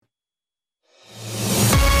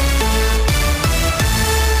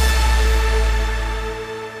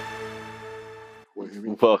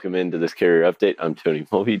Welcome into this carrier update. I'm Tony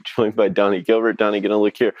Mulvey, joined by Donnie Gilbert. Donnie, going to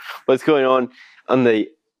look here. What's going on the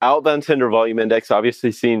outbound tender volume index?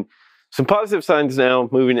 Obviously seeing some positive signs now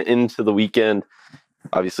moving into the weekend.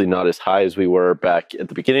 Obviously not as high as we were back at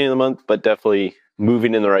the beginning of the month, but definitely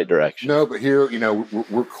moving in the right direction. No, but here,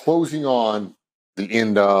 we're closing on the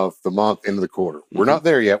end of the month, end of the quarter. We're not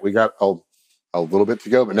there yet. We got a little bit to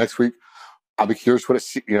go, but next week, I'll be curious what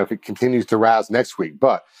if it continues to rise next week.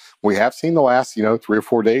 But we have seen the last, 3 or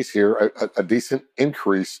 4 days here, a decent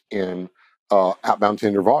increase in outbound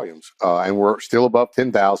tender volumes, and we're still above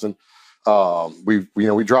 10,000.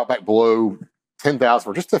 We dropped back below 10,000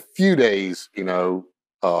 for just a few days,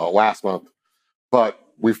 last month, but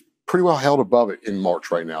we've pretty well held above it in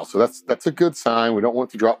March right now. So that's a good sign. We don't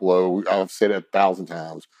want it to drop low. I've said it 1,000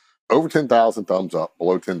 times. Over 10,000, thumbs up.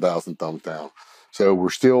 Below 10,000, thumbs down. So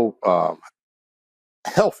we're still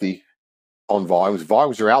healthy on volumes.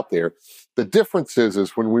 Volumes are out there. The difference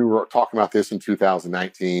is when we were talking about this in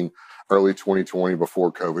 2019, early 2020,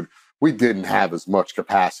 before COVID, we didn't have as much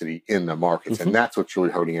capacity in the markets. And that's what's really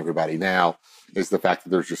hurting everybody now, is the fact that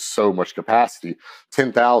there's just so much capacity.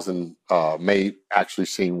 10,000 may actually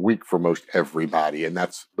seem weak for most everybody, and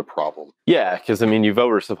that's the problem. Yeah, because, you've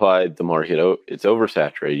oversupplied the market. It's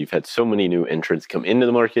oversaturated. You've had so many new entrants come into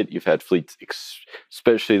the market. You've had fleets,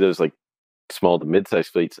 especially those like small to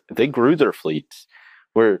mid-sized fleets. They grew their fleets,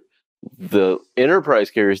 where the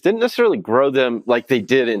enterprise carriers didn't necessarily grow them like they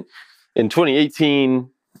did in 2018,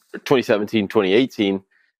 2017, 2018.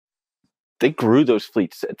 They grew those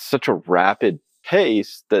fleets at such a rapid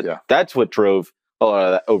pace that that's what drove a lot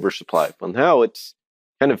of that oversupply. Well, now it's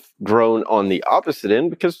kind of grown on the opposite end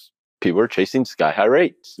because people are chasing sky-high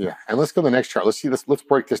rates. Yeah, and let's go to the next chart. Let's see this. Let's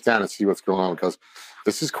break this down and see what's going on, because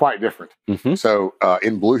this is quite different. So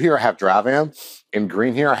in blue here, I have dry van. In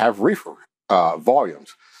green here, I have reefer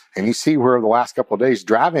volumes. And you see where the last couple of days,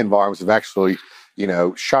 dry van volumes have actually,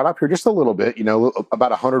 shot up here just a little bit, about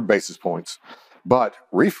 100 basis points. But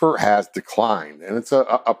reefer has declined, and it's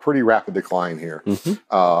a pretty rapid decline here.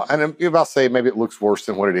 And if I'll say maybe it looks worse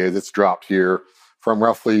than what it is, it's dropped here from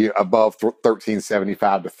roughly above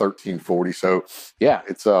 1375 to 1340. So yeah,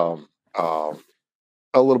 it's a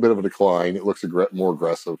little bit of a decline. It looks more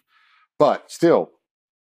aggressive, but still,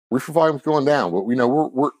 reefer volume's going down. But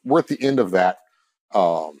we're at the end of that.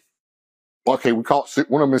 Okay, we call it soup.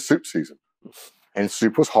 One of them is soup season. And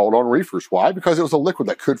soup was hauled on reefers. Why? Because it was a liquid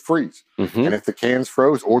that could freeze. And if the cans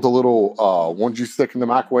froze, or the little ones you stick in the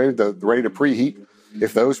microwave, the ready to preheat,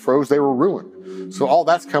 if those froze, they were ruined. So all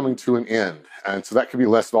that's coming to an end. And so that could be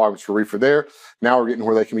less volumes for reefer there. Now we're getting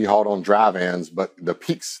where they can be hauled on dry vans, but the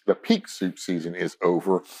peak soup season is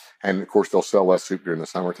over. And of course, they'll sell less soup during the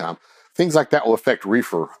summertime. Things like that will affect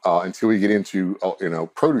reefer until we get into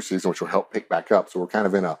produce season, which will help pick back up. So we're kind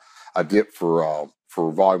of in a dip for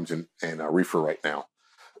volumes and reefer right now.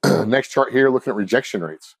 Next chart here, looking at rejection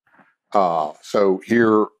rates. So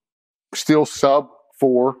here, still sub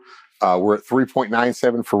 4. We're at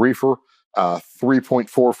 3.97 for reefer, 3.44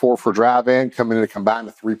 for dry van, coming in to combine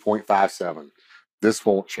to 3.57. This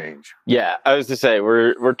won't change. Yeah, I was to say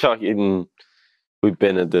we're talking. We've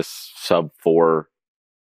been at this sub 4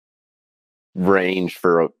 range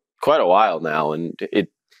for quite a while now, and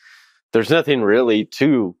there's nothing really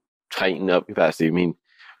to tighten up capacity.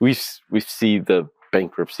 We see the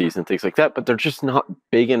bankruptcies and things like that, but they're just not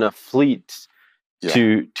big enough fleets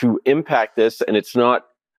to impact this, and it's not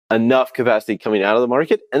enough capacity coming out of the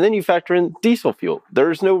market. And then you factor in diesel fuel.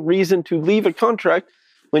 There's no reason to leave a contract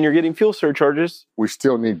when you're getting fuel surcharges. We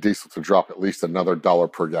still need diesel to drop at least another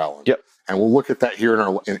 $1 per gallon. And we'll look at that here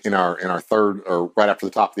in our third, or right after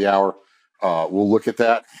the top of the hour. We'll look at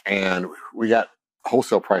that, and we got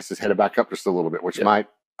wholesale prices headed back up just a little bit, which might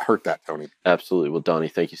hurt that, Tony. Absolutely. Well, Donnie,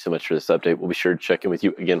 thank you so much for this update. We'll be sure to check in with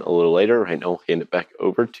you again a little later. Right now, I'll hand it back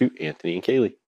over to Anthony and Kaylee.